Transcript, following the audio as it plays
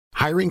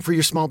Hiring for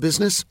your small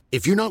business?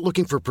 If you're not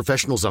looking for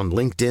professionals on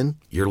LinkedIn,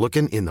 you're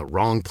looking in the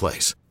wrong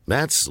place.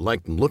 That's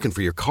like looking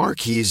for your car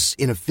keys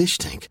in a fish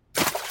tank.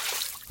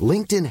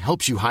 LinkedIn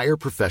helps you hire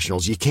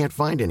professionals you can't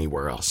find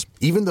anywhere else,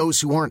 even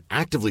those who aren't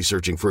actively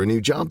searching for a new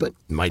job but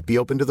might be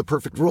open to the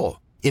perfect role.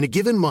 In a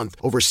given month,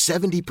 over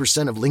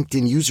 70% of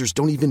LinkedIn users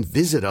don't even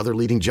visit other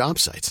leading job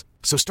sites.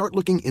 So start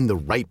looking in the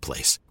right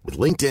place. With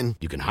LinkedIn,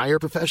 you can hire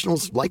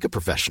professionals like a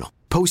professional.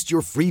 Post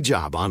your free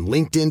job on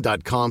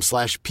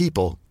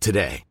linkedin.com/people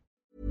today.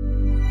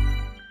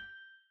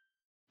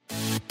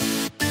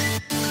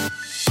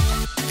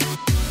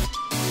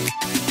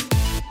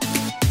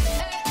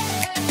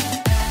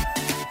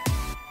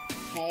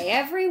 Hey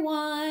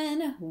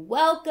everyone,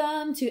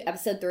 welcome to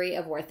episode 3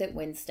 of Worth It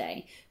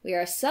Wednesday. We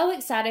are so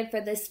excited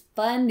for this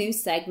fun new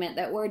segment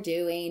that we're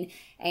doing,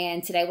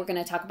 and today we're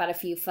going to talk about a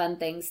few fun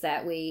things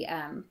that we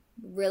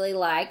really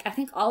like. I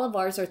think all of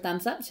ours are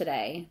thumbs up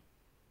today.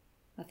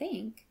 I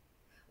think.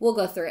 We'll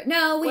go through it.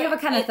 No, we have a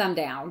kind of thumb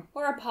down.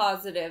 We're a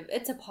positive.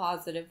 It's a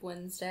positive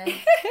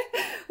Wednesday.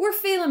 We're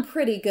feeling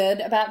pretty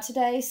good about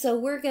today, so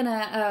we're going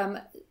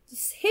to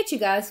hit you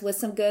guys with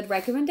some good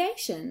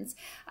recommendations.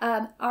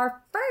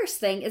 Our first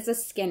thing is a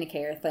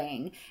skincare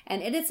thing,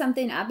 and it is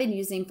something I've been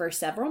using for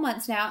several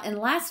months now. And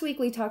last week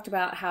we talked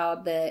about how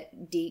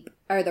the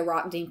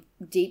Rock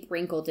Deep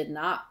Wrinkle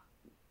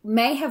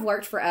may have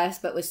worked for us,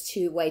 but was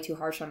way too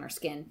harsh on our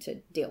skin to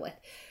deal with.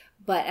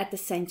 But at the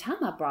same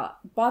time, I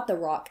bought the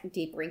Rock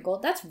Deep Wrinkle.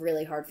 That's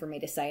really hard for me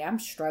to say. I'm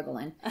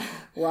struggling.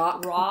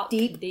 Rock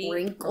Deep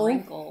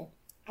Wrinkle.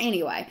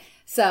 Anyway,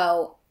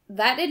 so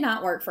that did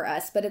not work for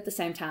us. But at the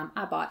same time,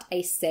 I bought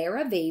a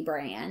CeraVe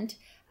brand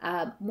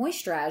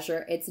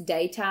moisturizer. It's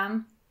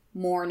daytime,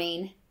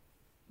 morning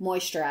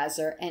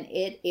moisturizer. And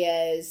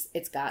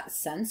it's got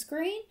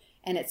sunscreen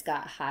and it's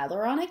got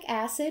hyaluronic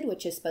acid,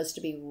 which is supposed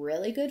to be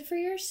really good for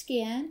your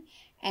skin.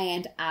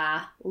 And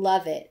I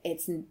love it.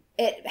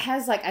 It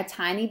has like a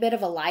tiny bit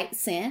of a light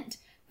scent,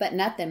 but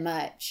nothing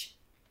much.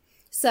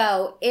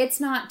 So it's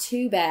not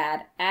too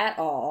bad at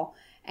all.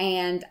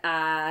 And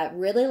I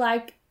really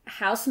like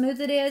how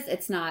smooth it is.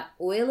 It's not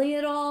oily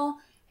at all.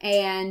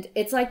 And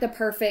it's like the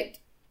perfect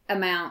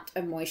amount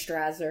of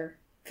moisturizer.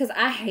 Because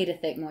I hate a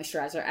thick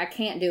moisturizer. I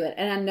can't do it.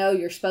 And I know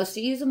you're supposed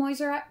to use a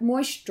moisturizer.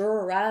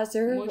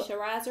 Moisturizer?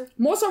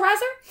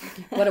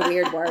 What a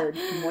weird word.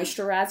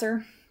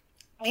 Moisturizer.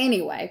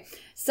 Anyway,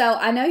 so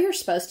I know you're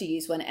supposed to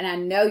use one, and I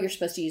know you're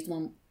supposed to use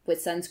one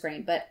with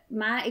sunscreen, but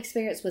my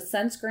experience with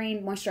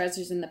sunscreen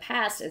moisturizers in the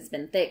past has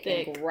been thick.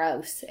 And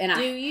gross, and I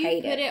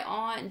hate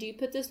it. Do you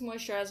put this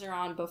moisturizer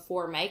on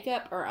before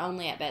makeup or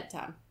only at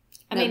bedtime?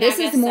 This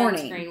is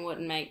morning. Sunscreen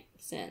wouldn't make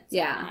sense.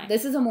 Yeah,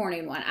 this is a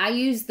morning one. I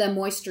use the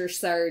Moisture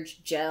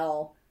Surge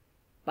gel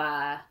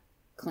by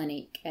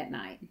Clinique at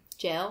night.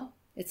 Gel?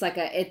 It's like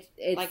it's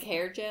like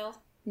hair gel?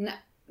 No.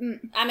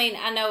 I mean,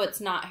 I know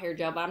it's not hair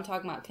gel, but I'm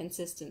talking about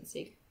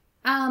consistency.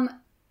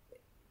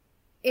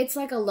 It's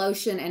like a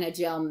lotion and a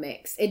gel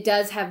mix. It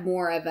does have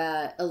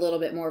a little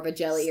bit more of a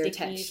jellier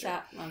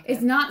texture. Okay.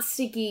 It's not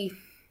sticky,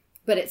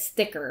 but it's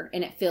thicker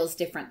and it feels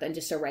different than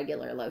just a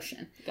regular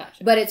lotion.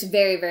 Gotcha. But it's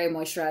very, very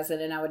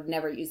moisturizing, and I would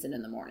never use it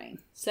in the morning.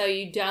 So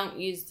you don't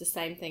use the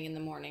same thing in the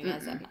morning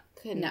as at night?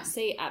 No.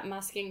 See, my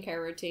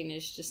skincare routine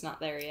is just not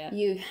there yet.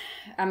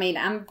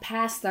 I'm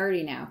past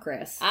 30 now,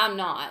 Chris. I'm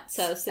not.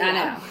 So, see, I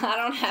know. I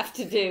don't have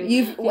to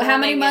do... How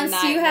many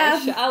months do you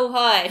have? Oh,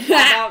 HUD.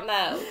 I don't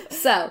know.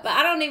 But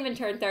I don't even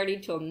turn 30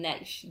 till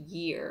next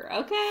year,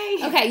 okay?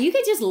 Okay, you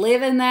could just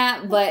live in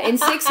that, but in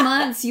 6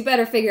 months, you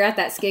better figure out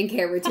that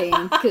skincare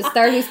routine, because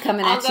 30's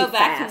coming at you fast. I'll go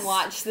back and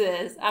watch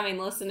this.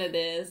 listen to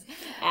this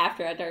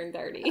after I turn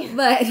 30.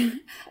 But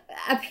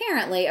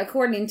apparently,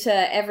 according to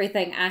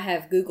everything I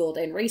have Googled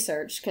and researched,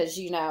 because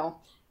you're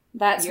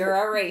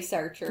a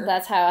researcher.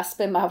 That's how I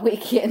spend my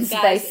weekends.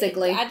 Guys,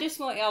 basically. I just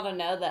want y'all to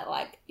know that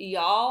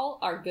y'all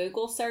are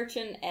Google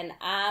searching and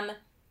I'm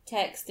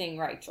texting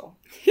Rachel.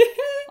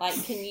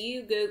 Can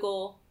you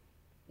Google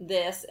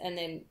this and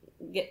then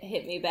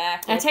hit me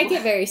back? I take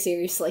it very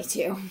seriously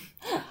too.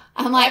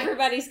 I'm like,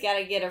 everybody's got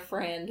to get a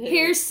friend.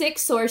 Here's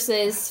 6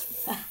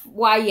 sources.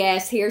 Why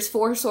yes. Here's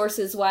 4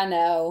 sources. Why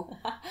no.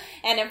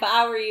 And if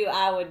I were you,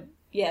 I would.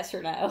 Yes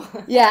or no?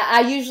 Yeah,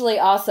 I usually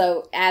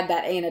also add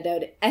that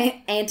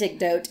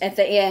anecdote at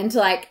the end.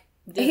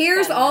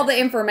 Here's all the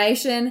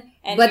information,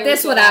 but this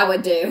is what I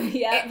would do.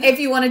 Yep.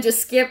 If you want to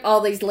just skip all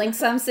these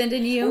links I'm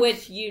sending you.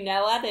 Which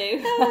I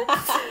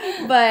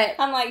do. But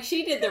I'm like,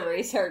 she did the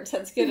research.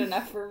 That's good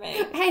enough for me.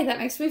 Hey, that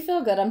makes me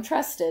feel good. I'm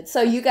trusted.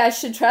 So you guys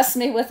should trust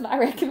me with my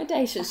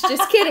recommendations.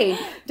 Just kidding.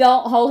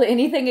 Don't hold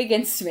anything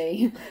against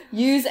me.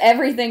 Use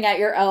everything at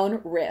your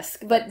own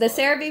risk. But the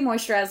CeraVe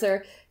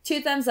moisturizer...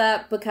 2 thumbs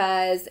up,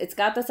 because it's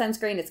got the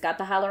sunscreen, it's got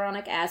the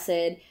hyaluronic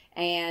acid,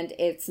 and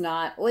it's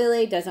not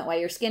oily, doesn't weigh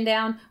your skin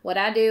down. What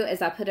I do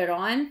is I put it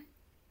on,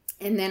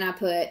 and then I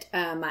put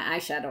my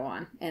eyeshadow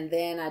on, and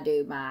then I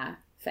do my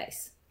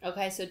face.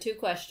 Okay, so 2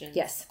 questions.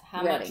 Yes.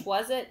 How much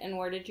was it, and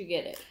where did you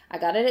get it? I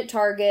got it at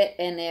Target,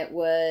 and it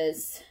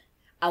was,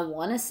 I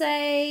want to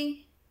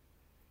say,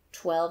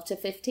 $12 to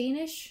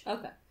 $15-ish.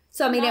 Okay.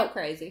 So, I mean, not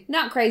crazy.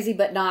 Not crazy,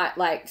 but not,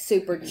 like,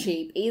 super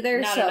cheap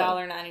either. Not so,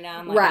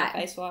 $1.99 like right. a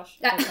face wash.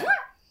 Okay.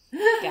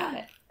 Got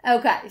it.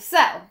 Okay, so,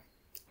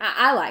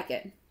 I like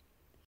it.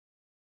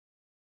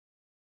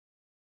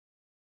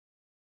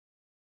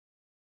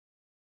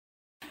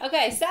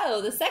 Okay,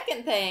 so the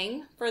second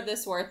thing for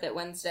this Worth It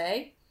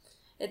Wednesday,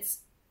 it's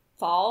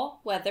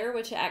fall weather,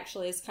 which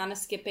actually is kind of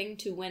skipping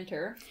to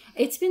winter.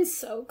 It's been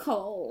so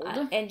cold.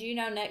 And you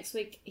know, next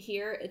week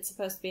here, it's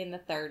supposed to be in the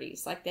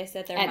 30s. Like they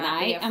said, there At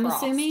might be night, a I'm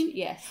frost. assuming?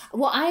 Yes.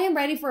 Well, I am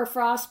ready for a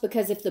frost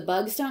because if the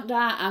bugs don't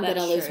die, I'm going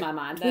to lose my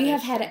mind. That we have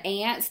is had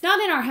ants,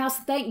 not in our house,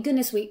 thank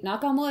goodness,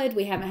 knock on wood,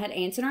 we haven't had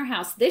ants in our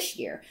house this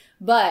year.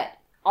 But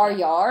our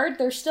yard,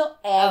 they're still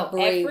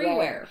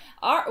everywhere.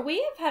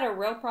 We have had a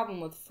real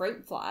problem with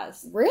fruit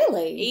flies.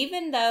 Really?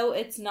 Even though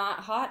it's not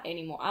hot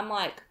anymore. I'm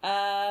like,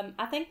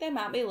 I think they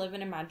might be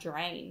living in my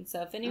drain.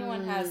 So if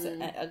anyone has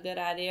a good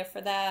idea for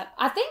that.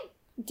 I think,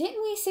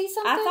 didn't we see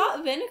something? I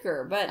thought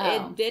vinegar, but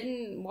it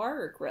didn't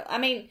work. I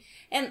mean,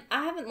 and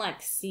I haven't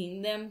like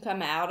seen them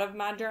come out of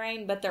my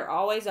drain, but they're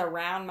always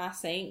around my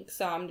sink.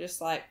 So I'm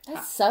just like,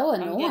 that's so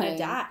annoying. I'm going to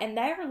die. And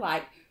they're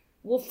like,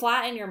 will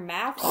fly in your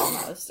mouth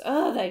almost.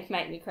 Oh, they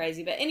make me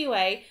crazy. But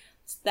anyway,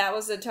 that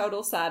was a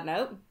total side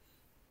note.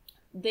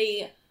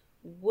 The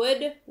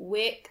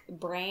Woodwick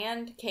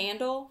brand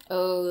candle.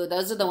 Oh,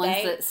 those are the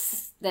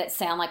ones that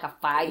sound like a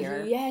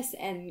fire. Yes,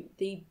 and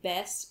the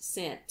best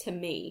scent to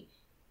me,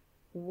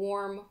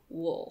 warm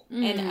wool.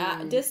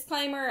 And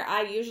disclaimer,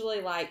 I usually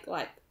like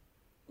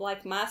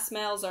my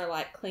smells are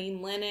like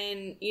clean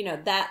linen, you know,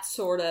 that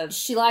sort of.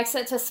 She likes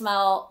it to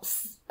smell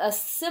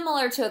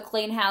similar to a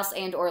clean house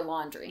and or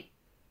laundry.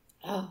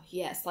 Oh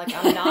yes, like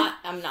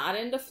I'm not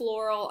into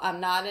floral. I'm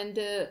not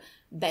into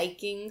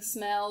baking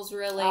smells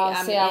really.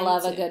 I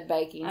love a good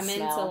baking smell.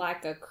 I'm into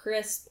like a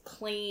crisp,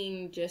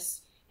 clean,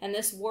 and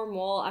this warm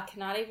wool. I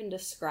cannot even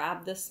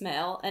describe the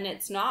smell, and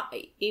it's not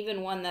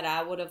even one that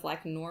I would have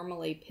like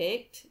normally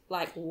picked.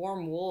 Like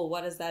warm wool,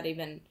 what is that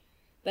even?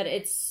 But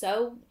it's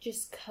so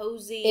just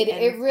cozy.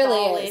 It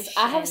really is.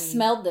 I have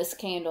smelled this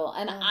candle,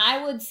 and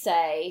I would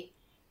say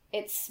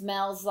it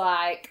smells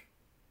like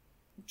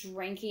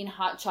drinking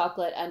hot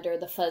chocolate under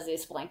the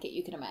fuzziest blanket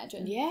you can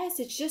imagine. Yes,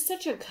 it's just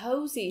such a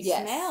cozy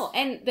smell.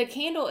 And the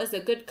candle is a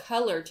good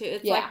color, too.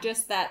 It's like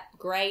just that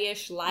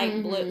grayish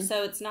light blue.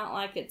 So it's not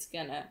like it's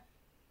gonna...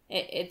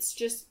 It's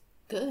just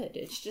good.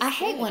 It's just I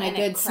hate when a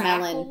good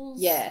smelling...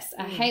 Yes.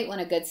 I hate when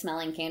a good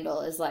smelling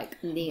candle is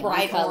like neon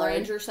bright colored.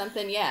 Orange or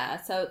something.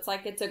 Yeah. So it's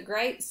like it's a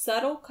great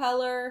subtle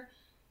color.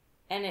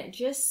 And it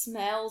just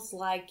smells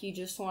like you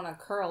just want to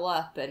curl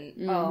up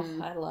and,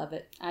 I love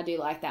it. I do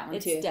like that one,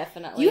 too. It's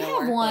definitely You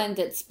have one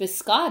that's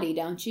biscotti,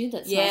 don't you?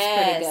 That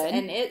smells pretty good.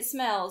 And it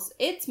smells,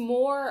 it's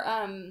more,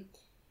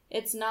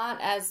 it's not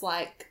as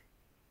like...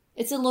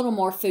 It's a little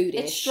more foodish.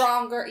 It's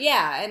stronger,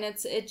 yeah, and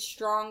it's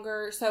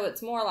stronger, so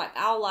it's more like,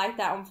 I'll like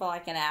that one for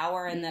like an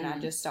hour, and then I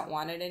just don't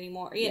want it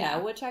anymore, you know,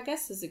 which I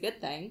guess is a good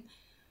thing.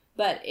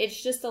 But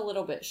it's just a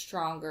little bit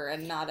stronger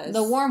and not as...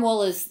 The warm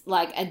wool is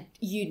like a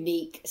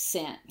unique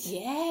scent.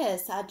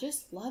 Yes, I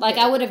just love it. Like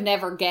I would have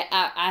never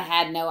I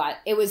had no...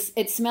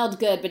 It smelled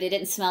good, but it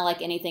didn't smell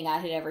like anything I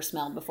had ever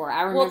smelled before.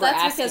 I remember asking you.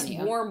 Well, that's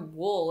because warm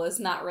wool is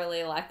not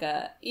really like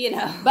a, you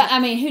know... But I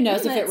mean, who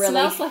knows if it really...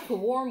 smells like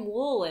warm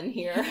wool in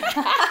here.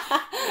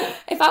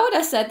 If I would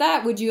have said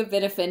that, would you have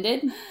been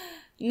offended?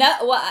 No,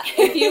 well,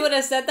 if you would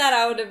have said that,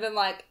 I would have been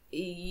like...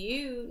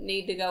 You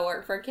need to go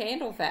work for a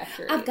candle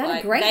factory. I've got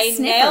a great They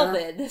sniffer. nailed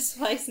it. This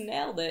place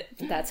nailed it.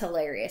 That's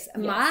hilarious.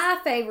 Yes. My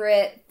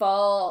favorite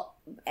fall,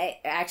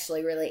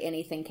 actually really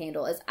anything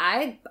candle, is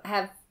I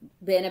have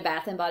been a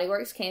Bath & Body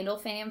Works candle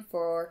fan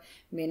for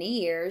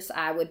many years.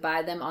 I would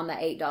buy them on the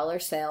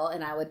 $8 sale,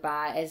 and I would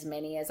buy as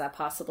many as I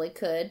possibly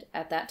could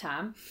at that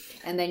time,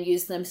 and then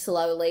use them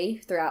slowly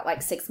throughout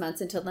like 6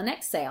 months until the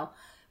next sale.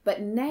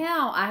 But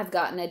now I have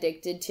gotten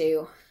addicted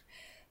to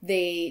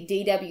the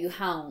DW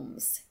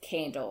Homes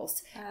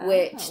candles,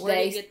 which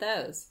where do you get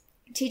those?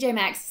 TJ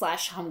Maxx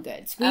 / Home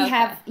Goods. We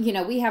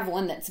have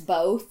one that's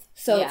both,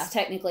 so it's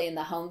technically in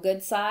the Home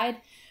Goods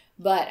side.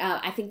 But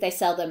I think they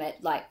sell them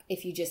at, like,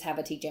 if you just have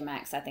a TJ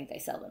Maxx, I think they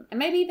sell them. And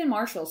maybe even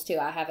Marshall's, too.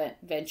 I haven't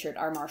ventured.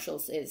 Our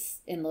Marshall's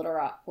is in Little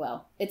Rock.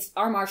 Well,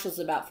 our Marshall's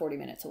about 40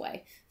 minutes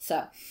away.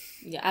 So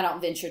I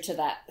don't venture to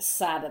that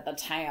side of the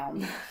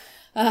town.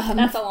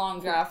 That's a long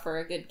drive for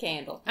a good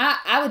candle.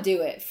 I would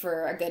do it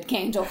for a good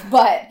candle,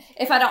 but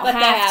if I don't but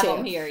have they have to,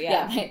 them here,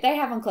 they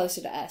have them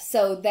closer to us.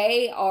 So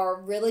they are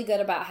really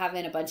good about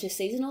having a bunch of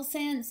seasonal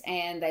scents,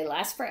 and they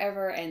last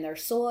forever, and they're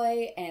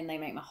soy, and they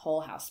make my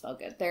whole house smell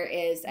good. There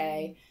is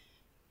a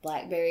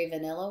blackberry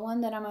vanilla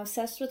one that I'm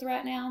obsessed with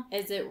right now.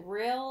 Is it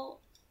real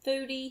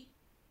foodie?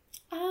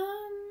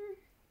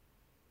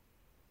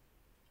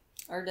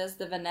 Or does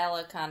the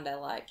vanilla kind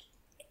of like...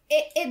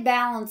 It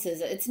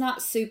balances it. It's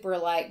not super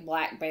like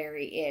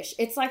blackberry-ish.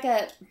 It's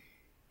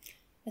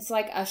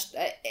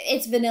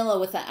vanilla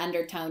with an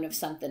undertone of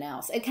something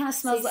else. It kind of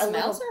smells a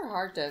little... Smells are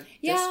hard to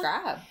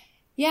describe.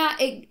 Yeah,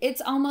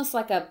 it's almost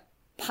like a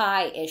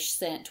pie-ish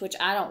scent, which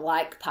I don't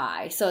like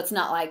pie. So it's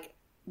not like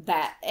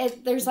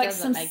there's like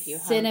doesn't some make you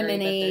hungry, but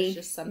cinnamony. there's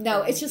just something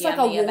No, it's just like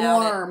a yummy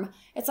about it. warm.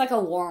 It's like a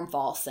warm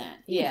fall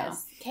scent. You know?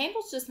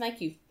 Candles just make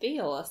you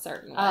feel a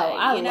certain way. Oh,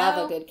 I you love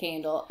know? a good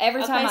candle.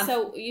 Every time. Okay,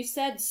 so you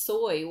said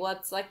soy.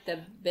 What's like the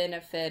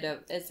benefit of?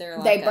 Is there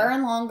like they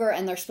burn longer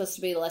and they're supposed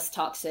to be less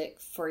toxic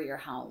for your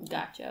home.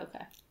 Gotcha.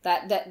 Okay.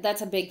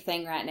 That's a big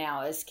thing right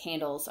now. Is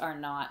candles are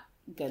not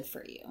good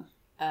for you.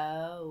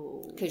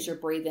 Oh. Because you're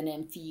breathing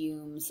in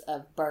fumes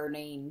of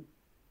burning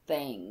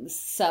things.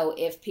 So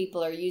if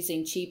people are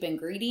using cheap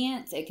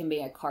ingredients, it can be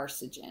a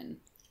carcinogen.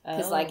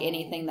 Because like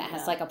anything that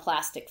has like a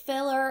plastic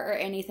filler or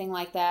anything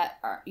like that,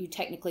 you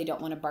technically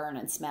don't want to burn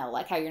and smell.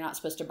 Like how you're not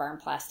supposed to burn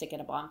plastic in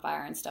a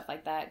bonfire and stuff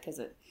like that because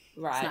it's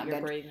not you're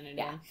good. breathing it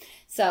in.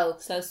 So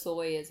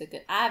soy is a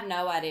good. I have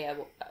no idea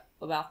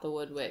about the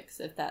Woodwicks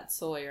if that's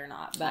soy or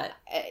not, but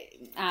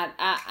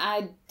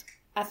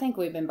I think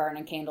we've been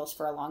burning candles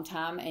for a long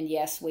time, and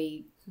yes,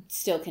 we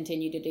still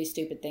continue to do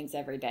stupid things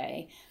every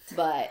day,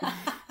 but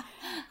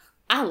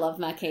I love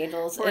my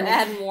candles. We're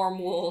adding warm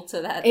wool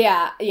to that.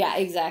 Yeah,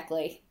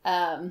 exactly.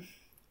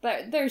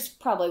 But there's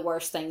probably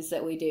worse things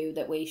that we do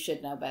that we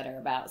should know better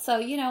about. So,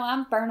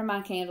 I'm burning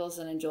my candles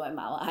and enjoying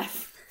my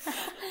life.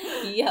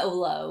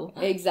 YOLO.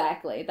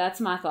 Exactly.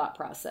 That's my thought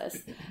process.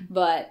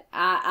 But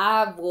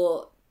I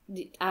will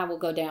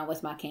go down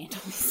with my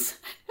candles.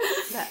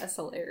 That is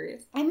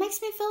hilarious. It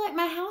makes me feel like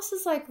my house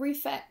is like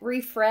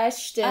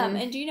refreshed.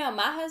 And do you know,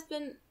 my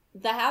husband,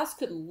 the house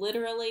could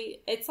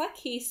literally, it's like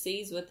he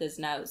sees with his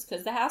nose,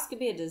 because the house could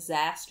be a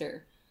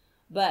disaster.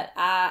 But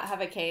I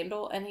have a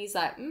candle, and he's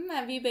like,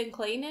 have you been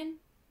cleaning?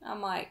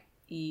 I'm like,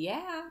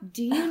 yeah.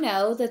 Do you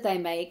know that they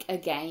make a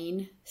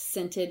Gain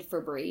scented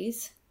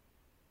Febreze?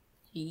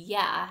 Yeah,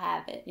 I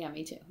have it. Yeah,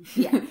 me too.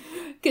 Yeah.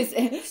 Because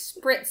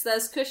spritz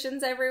those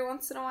cushions every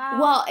once in a while.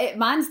 Well,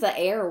 mine's the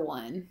air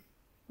one.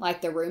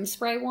 Like the room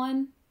spray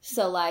one.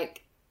 So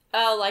like...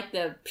 Oh, like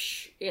the...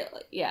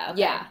 yeah.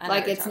 Okay. Yeah,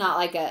 like it's not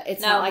like a...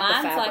 It's not like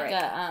the fabric.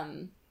 Like a...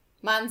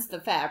 Mine's the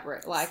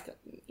fabric, like,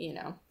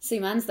 See,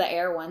 mine's the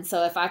air one.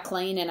 So if I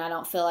clean and I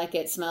don't feel like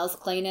it smells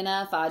clean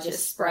enough, I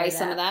just spray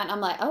some of that. And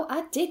I'm like, oh,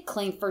 I did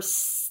clean for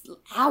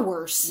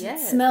hours.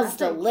 Yes, it smells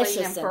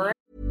delicious in here.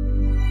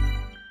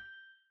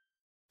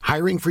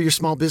 Hiring for your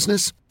small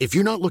business? If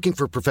you're not looking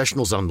for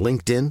professionals on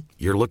LinkedIn,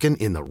 you're looking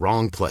in the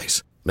wrong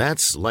place.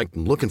 That's like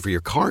looking for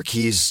your car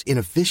keys in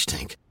a fish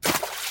tank.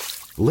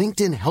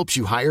 LinkedIn helps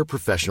you hire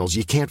professionals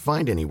you can't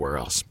find anywhere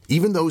else,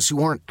 even those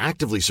who aren't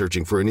actively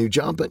searching for a new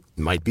job but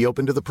might be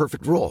open to the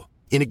perfect role.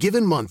 In a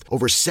given month,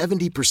 over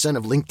 70%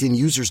 of LinkedIn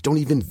users don't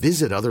even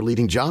visit other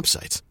leading job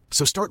sites.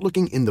 So start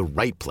looking in the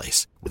right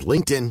place. With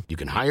LinkedIn, you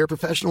can hire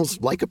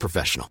professionals like a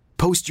professional.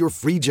 Post your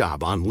free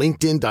job on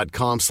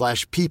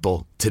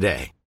linkedin.com/people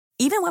today.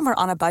 Even when we're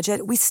on a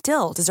budget, we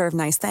still deserve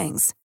nice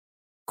things.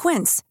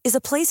 Quince is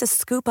a place to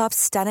scoop up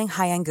stunning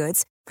high-end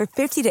goods for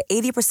 50 to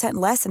 80%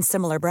 less than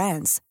similar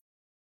brands.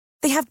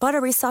 They have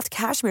buttery soft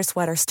cashmere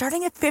sweaters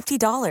starting at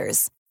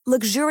 $50,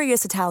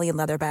 luxurious Italian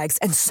leather bags,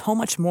 and so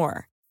much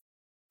more.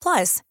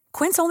 Plus,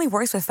 Quince only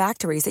works with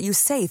factories that use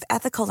safe,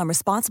 ethical, and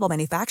responsible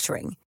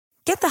manufacturing.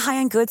 Get the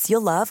high-end goods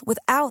you'll love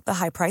without the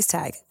high price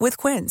tag with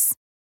Quince.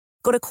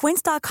 Go to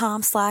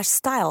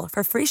quince.com/style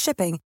for free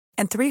shipping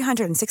and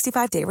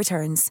 365-day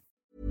returns.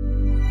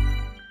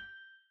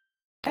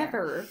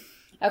 Ever.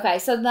 Okay,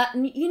 so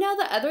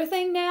the other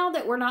thing now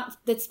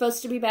that's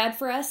supposed to be bad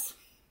for us?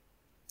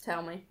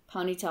 Tell me.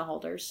 Ponytail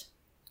holders.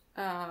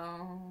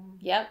 Oh.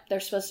 Yep, they're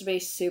supposed to be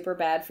super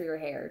bad for your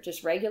hair.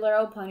 Just regular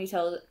old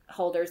ponytail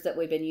holders that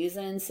we've been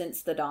using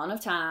since the dawn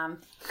of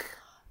time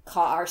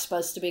are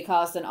supposed to be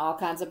causing all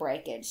kinds of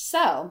breakage.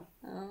 So.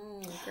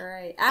 Oh,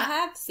 great. I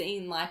have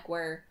seen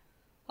where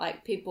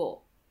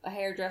people,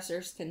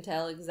 hairdressers can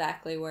tell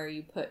exactly where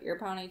you put your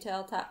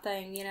ponytail type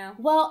thing,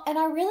 Well, and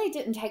I really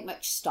didn't take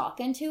much stock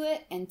into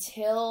it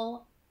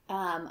until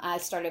I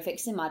started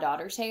fixing my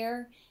daughter's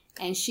hair.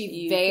 And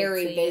she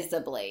very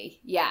visibly,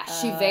 you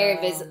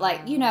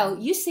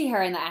see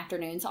her in the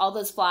afternoons. All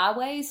those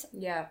flyaways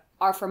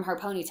are from her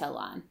ponytail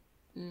line.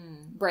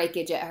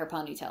 Breakage at her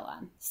ponytail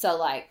line.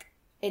 So,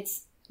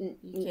 it's... You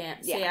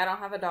can't. See, I don't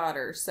have a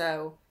daughter,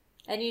 so...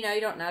 And, you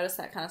don't notice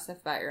that kind of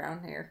stuff about your own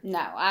hair. No,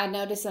 I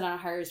notice it on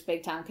hers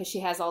big time because she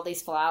has all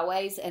these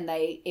flyaways, and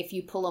if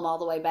you pull them all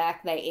the way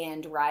back, they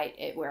end right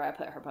at where I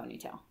put her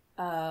ponytail.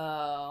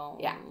 Oh.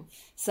 Yeah.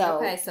 So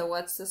okay, so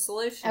what's the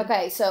solution?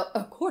 Okay, so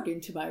according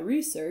to my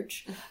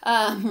research,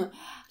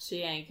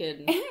 she ain't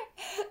kidding.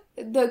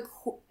 The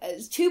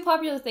two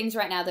popular things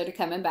right now that are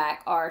coming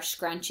back are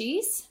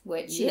scrunchies,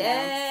 which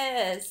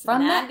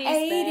from 90s, the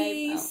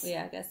 80s. Oh,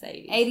 yeah, I guess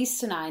 80s. 80s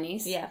to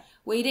 90s. Yeah.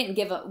 We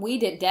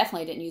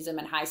definitely didn't use them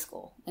in high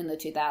school in the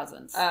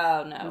 2000s.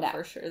 Oh, no,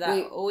 for sure.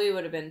 We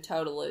would have been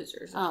total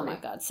losers. Oh, my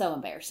God. So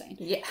embarrassing.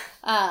 Yeah.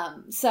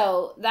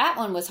 So that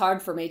one was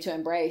hard for me to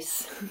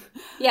embrace.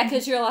 Yeah,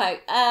 because you're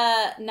like,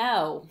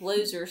 no,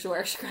 losers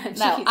wear scrunchies.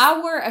 No,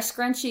 I wore a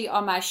scrunchie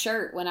on my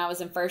shirt when I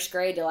was in first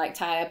grade to,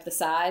 tie up the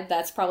side.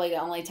 That's probably the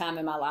only time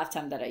in my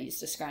lifetime that I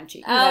used a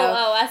scrunchie.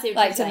 I see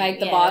what you're saying. To make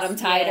the bottom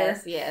tighter.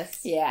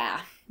 Yes.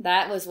 Yeah.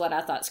 That was what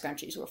I thought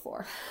scrunchies were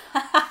for.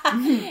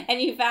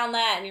 And you found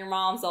that in your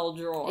mom's old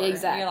drawer.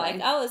 Exactly. And you're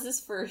like, oh, is this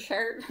for a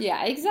shirt?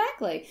 Yeah,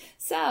 exactly.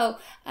 So,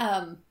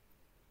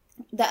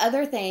 the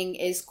other thing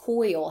is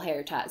coil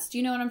hair ties. Do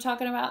you know what I'm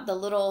talking about? The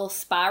little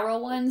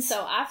spiral ones?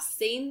 So I've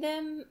seen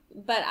them,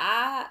 but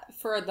I,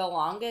 for the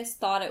longest,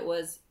 thought it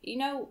was,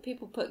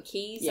 people put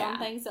keys on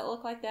things that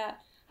look like that.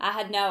 I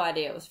had no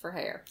idea it was for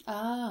hair.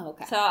 Oh,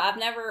 okay. So I've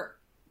never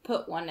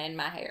put one in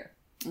my hair.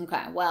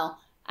 Okay, well,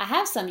 I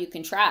have some you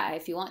can try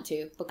if you want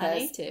to,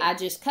 because I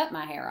just cut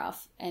my hair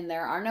off, and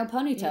there are no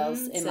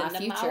ponytails in my future. Send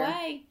them my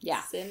way.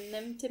 Yeah. Send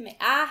them to me.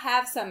 I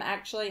have some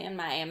actually in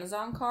my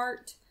Amazon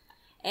cart,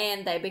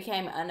 and they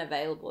became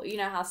unavailable. You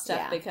know how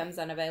stuff becomes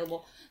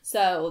unavailable?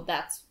 So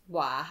that's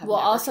why I have never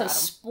also, tried them.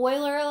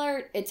 spoiler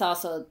alert, it's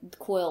also, the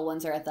coil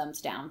ones are a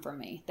thumbs down for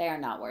me. They are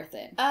not worth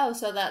it. Oh,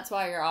 so that's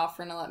why you're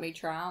offering to let me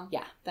try them?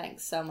 Yeah.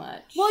 Thanks so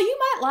much. Well, you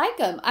might like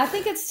them. I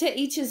think it's to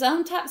each his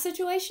own type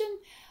situation.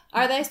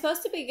 Are they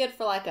supposed to be good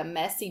for like a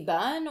messy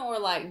bun or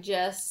like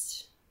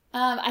just...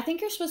 I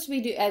think you're supposed to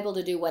be able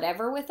to do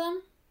whatever with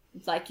them.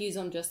 Like use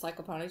them just like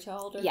a ponytail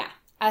holder? Yeah.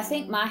 I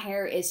think my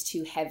hair is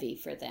too heavy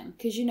for them.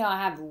 Because,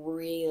 I have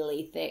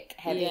really thick,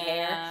 heavy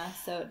hair. Yeah,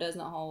 so it doesn't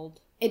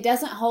hold. It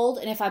doesn't hold,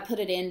 and if I put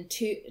it in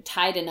too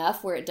tight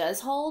enough where it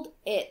does hold,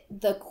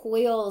 the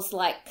coils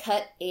like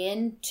cut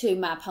into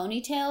my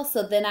ponytail,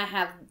 so then I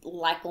have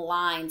like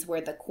lines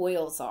where the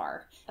coils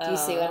are. Do you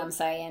see what I'm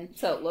saying?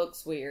 So it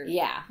looks weird.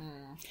 Yeah.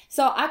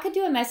 So I could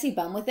do a messy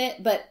bun with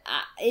it, but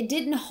it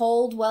didn't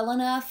hold well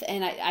enough,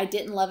 and I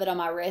didn't love it on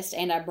my wrist,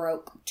 and I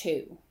broke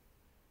 2.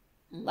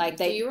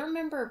 Do you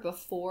remember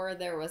before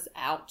there was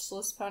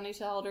ouchless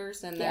ponytail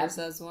holders, and there's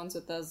those ones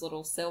with those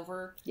little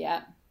silver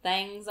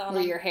things on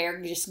where them? your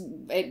hair just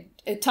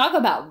talk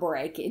about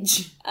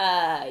breakage.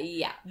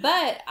 Yeah,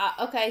 but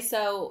okay.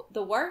 So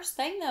the worst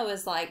thing though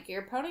is like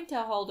your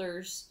ponytail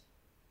holders.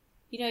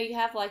 You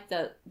have like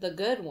the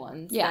good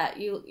ones that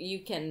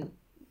you can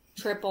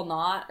triple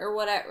knot or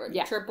whatever,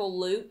 triple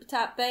loop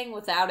type thing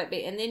without it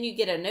being, and then you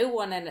get a new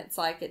one and it's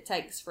like it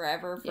takes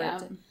forever for it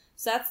to.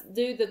 So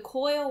do the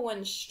coil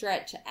ones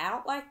stretch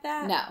out like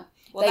that? No,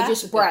 well, they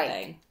just break.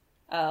 Thing.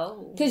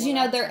 Oh, because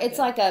it's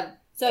like a.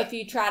 So if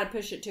you try to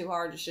push it too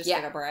hard, it's just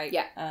gonna break.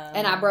 Yeah,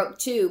 and I broke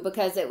 2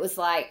 because it was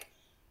like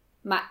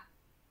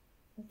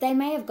they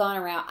may have gone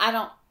around.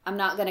 I'm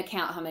not going to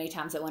count how many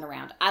times it went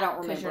around. I don't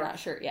remember. Because you're not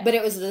sure, yeah. But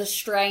it was the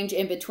strange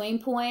in-between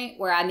point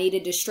where I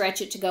needed to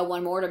stretch it to go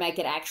one more to make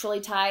it actually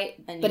tight.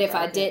 But if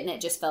I didn't,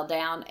 it just fell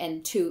down.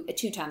 And two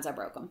times I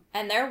broke them.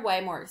 And they're way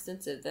more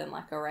expensive than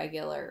like a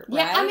regular,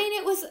 Yeah, right? I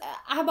mean,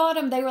 I bought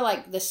them. They were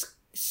like the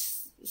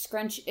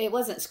Scrunch. It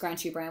wasn't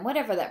Scrunchy brand.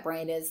 Whatever that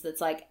brand is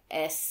that's like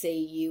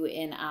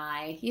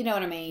SCUNI. You know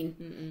what I mean?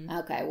 Mm-mm.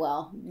 Okay,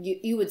 well,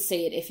 you would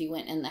see it if you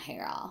went in the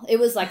hair aisle. It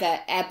was like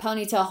a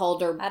ponytail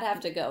holder. I'd have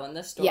to go in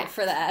the store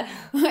for that.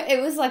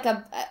 It was like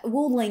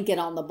we'll link it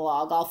on the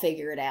blog. I'll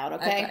figure it out,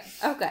 okay?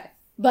 Okay.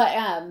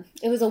 But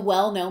it was a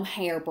well-known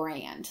hair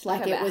brand.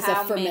 Like it was a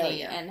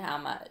familiar. Many and how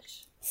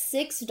much?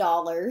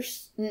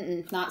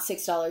 $6. Not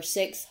 $6.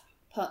 6.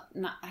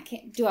 I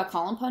can't. Do I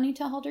call them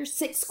ponytail holders?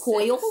 6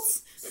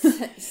 coils.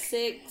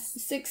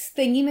 6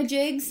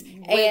 thingy-majigs.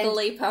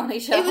 Wiggly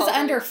ponytail. It was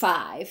under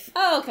 5.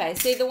 Oh, okay.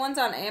 See, the ones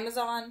on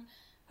Amazon,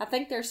 I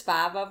think there's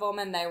 5 of them,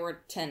 and they were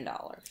 $10.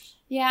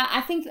 Yeah,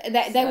 I think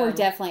that they were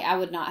definitely. I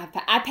would not have.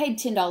 I paid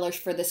 $10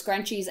 for the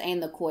scrunchies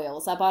and the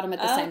coils. I bought them at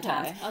the same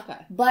time. Okay.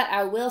 But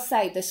I will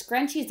say the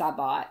scrunchies I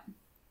bought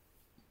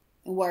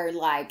were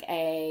like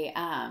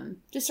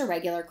just a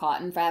regular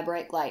cotton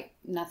fabric, like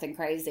nothing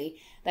crazy.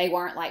 They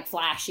weren't like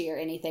flashy or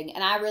anything,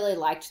 and I really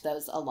liked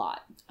those a lot.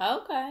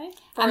 Okay.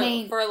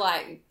 For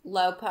like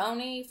low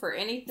pony, for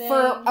anything?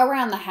 For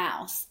around the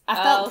house.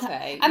 I felt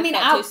okay. I mean,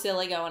 too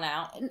silly going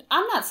out.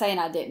 I'm not saying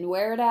I didn't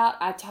wear it out.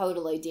 I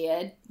totally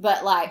did.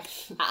 But like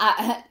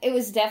it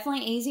was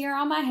definitely easier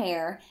on my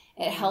hair.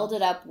 It held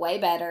it up way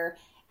better.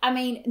 I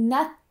mean,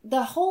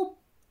 the whole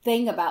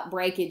thing about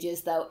breakage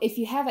is though, if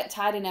you have it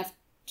tight enough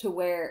to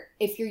where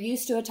if you're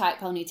used to a tight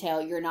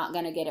ponytail, you're not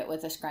going to get it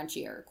with a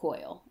scrunchie or a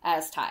coil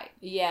as tight.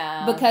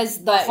 Yeah.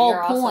 Because the whole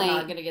you're point, also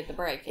not going to get the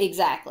break.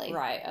 Exactly.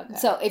 Right. Okay.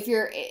 So if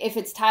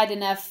it's tight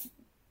enough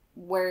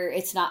where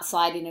it's not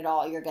sliding at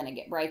all, you're going to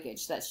get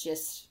breakage. That's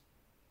just,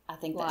 I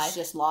think that's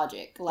just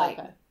logic. Like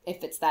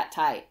if it's that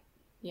tight,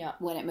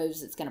 when it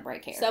moves, it's going to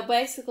break hair. So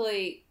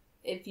basically,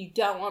 if you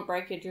don't want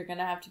breakage, you're going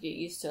to have to get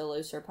used to a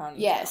looser ponytail.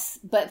 Yes,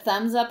 but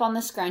thumbs up on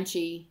the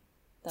scrunchie.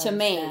 Thumbs to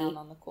me,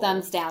 down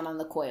thumbs down on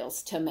the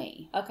coils, to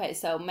me. Okay,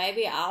 so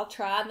maybe I'll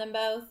try them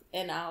both,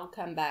 and I'll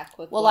come back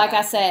with well, like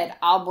I said,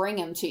 I'll bring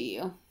them to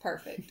you.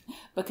 Perfect.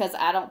 Because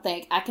I don't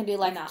think, I can do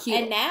like a cute...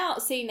 And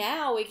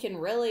now we can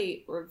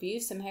really review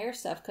some hair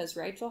stuff, because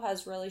Rachel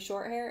has really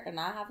short hair,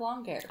 and I have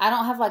long hair. I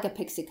don't have like a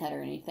pixie cut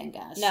or anything,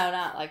 guys. No,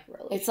 not like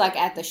really It's short. Like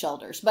at the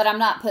shoulders, but I'm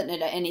not putting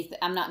it at anything.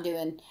 I'm not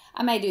doing,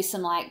 I may do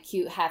some like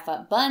cute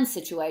half-up bun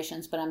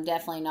situations, but I'm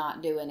definitely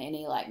not doing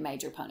any like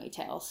major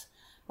ponytails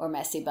or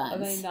messy buns. I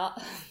mean,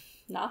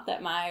 not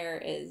that my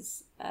hair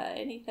is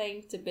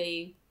anything to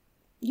be.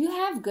 You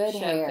have good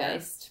showcased.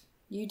 hair.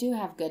 You do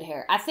have good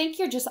hair. I think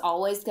you're just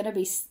always going to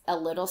be a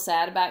little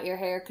sad about your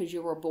hair because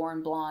you were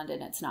born blonde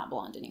and it's not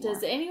blonde anymore.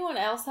 Does anyone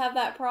else have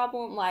that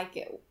problem? Like,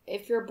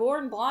 if you're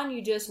born blonde,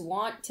 you just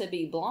want to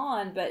be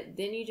blonde, but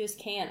then you just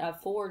can't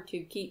afford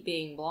to keep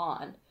being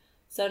blonde.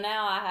 So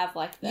now I have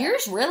like that.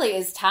 Yours really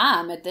is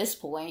time at this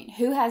point.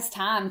 Who has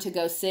time to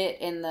go sit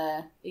in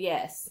the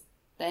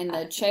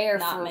chair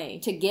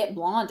to get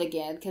blonde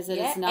again? Because it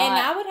is not. And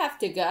I would have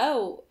to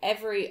go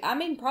probably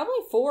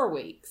 4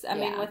 weeks. I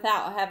mean,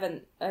 without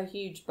having a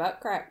huge butt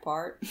crack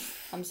part.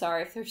 I'm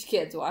sorry if there's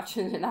kids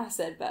watching and I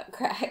said butt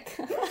crack.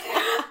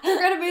 They're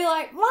going to be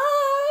like, Mom,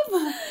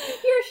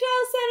 your show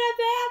said a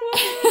bad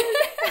word.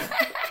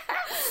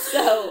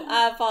 So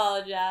I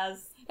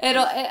apologize.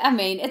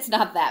 It's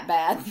not that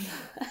bad.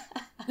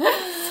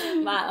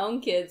 My own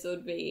kids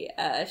would be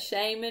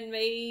shaming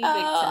me.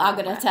 I'm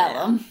going to tell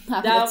them.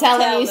 I'm going to tell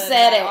them you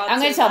said it. I'm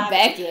going to tell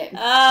Beckett.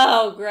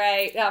 Oh,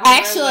 great.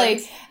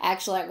 Actually, I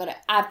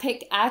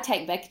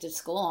take Beckett to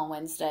school on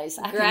Wednesdays.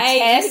 You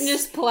can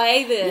just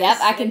play this. Yep,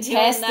 I can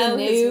test the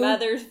new. His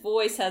mother's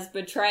voice has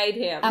betrayed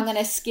him. I'm going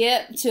to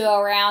skip to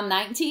around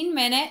 19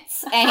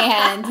 minutes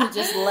and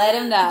just let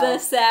him know. The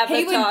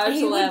sabotage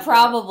He would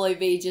probably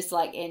be just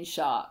like in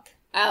shock.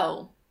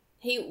 Oh.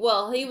 He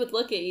would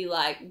look at you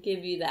like,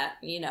 give you that,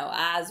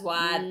 eyes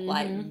wide,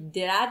 like,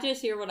 did I just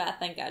hear what I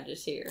think I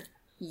just hear?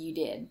 You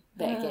did,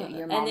 Beckett.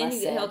 Your mama and then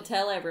said. He'll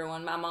tell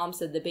everyone, my mom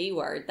said the B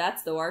word.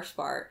 That's the worst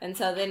part. And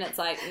so then it's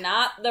like,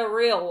 not the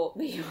real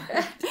B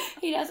word.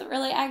 He doesn't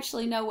really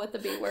actually know what the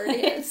B word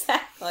is.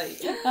 Exactly.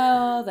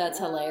 Oh, that's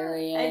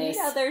hilarious.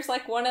 And there's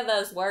like one of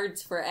those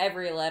words for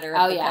every letter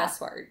of the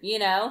cuss word,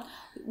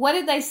 What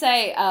did they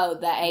say? Oh,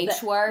 the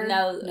H word?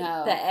 No,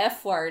 the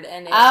F word.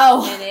 And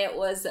it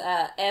was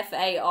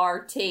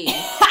FART.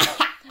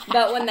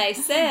 But when they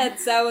said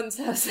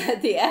so-and-so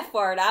said the F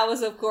word, I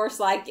was, of course,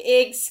 like,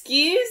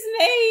 excuse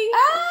me?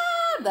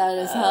 That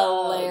is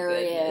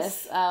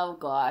hilarious. Oh,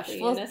 gosh. The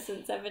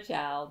innocence of a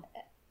child.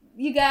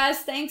 You guys,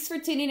 thanks for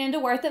tuning in to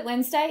Worth It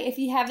Wednesday. If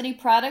you have any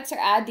products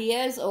or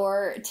ideas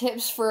or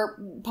tips for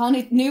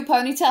new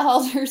ponytail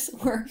holders,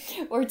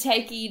 we're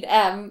taking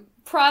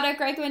product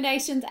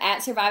recommendations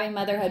at Surviving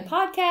Motherhood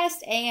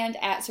Podcast and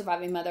at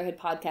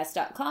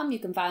survivingmotherhoodpodcast.com. You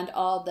can find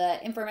all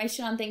the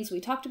information on things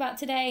we talked about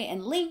today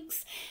and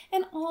links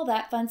and all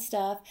that fun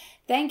stuff.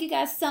 Thank you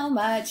guys so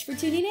much for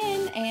tuning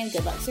in, and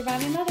good luck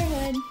surviving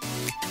motherhood.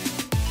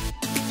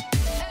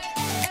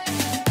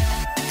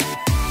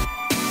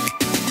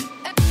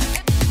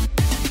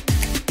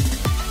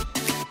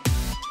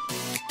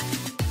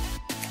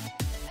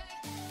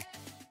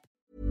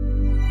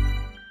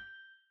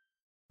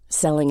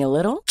 Selling a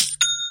little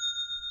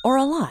or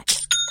a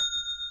lot?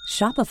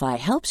 Shopify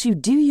helps you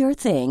do your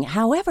thing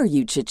however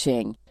you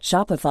cha-ching.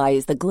 Shopify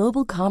is the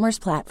global commerce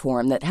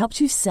platform that helps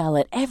you sell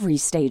at every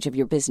stage of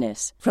your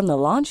business. From the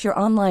launch your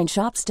online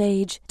shop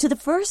stage to the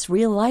first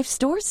real-life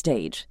store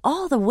stage,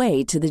 all the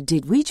way to the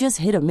did we just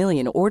hit a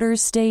million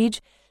orders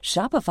stage.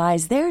 Shopify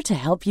is there to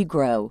help you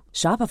grow.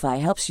 Shopify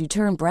helps you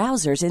turn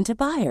browsers into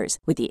buyers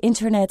with the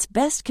internet's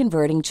best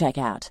converting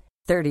checkout.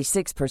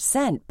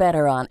 36%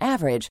 better on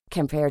average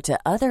compared to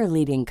other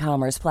leading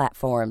commerce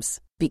platforms.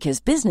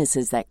 Because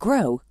businesses that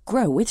grow,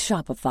 grow with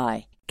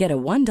Shopify. Get a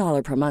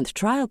 $1 per month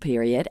trial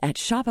period at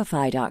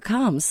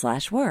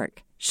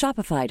shopify.com/work.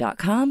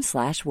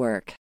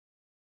 Shopify.com/work.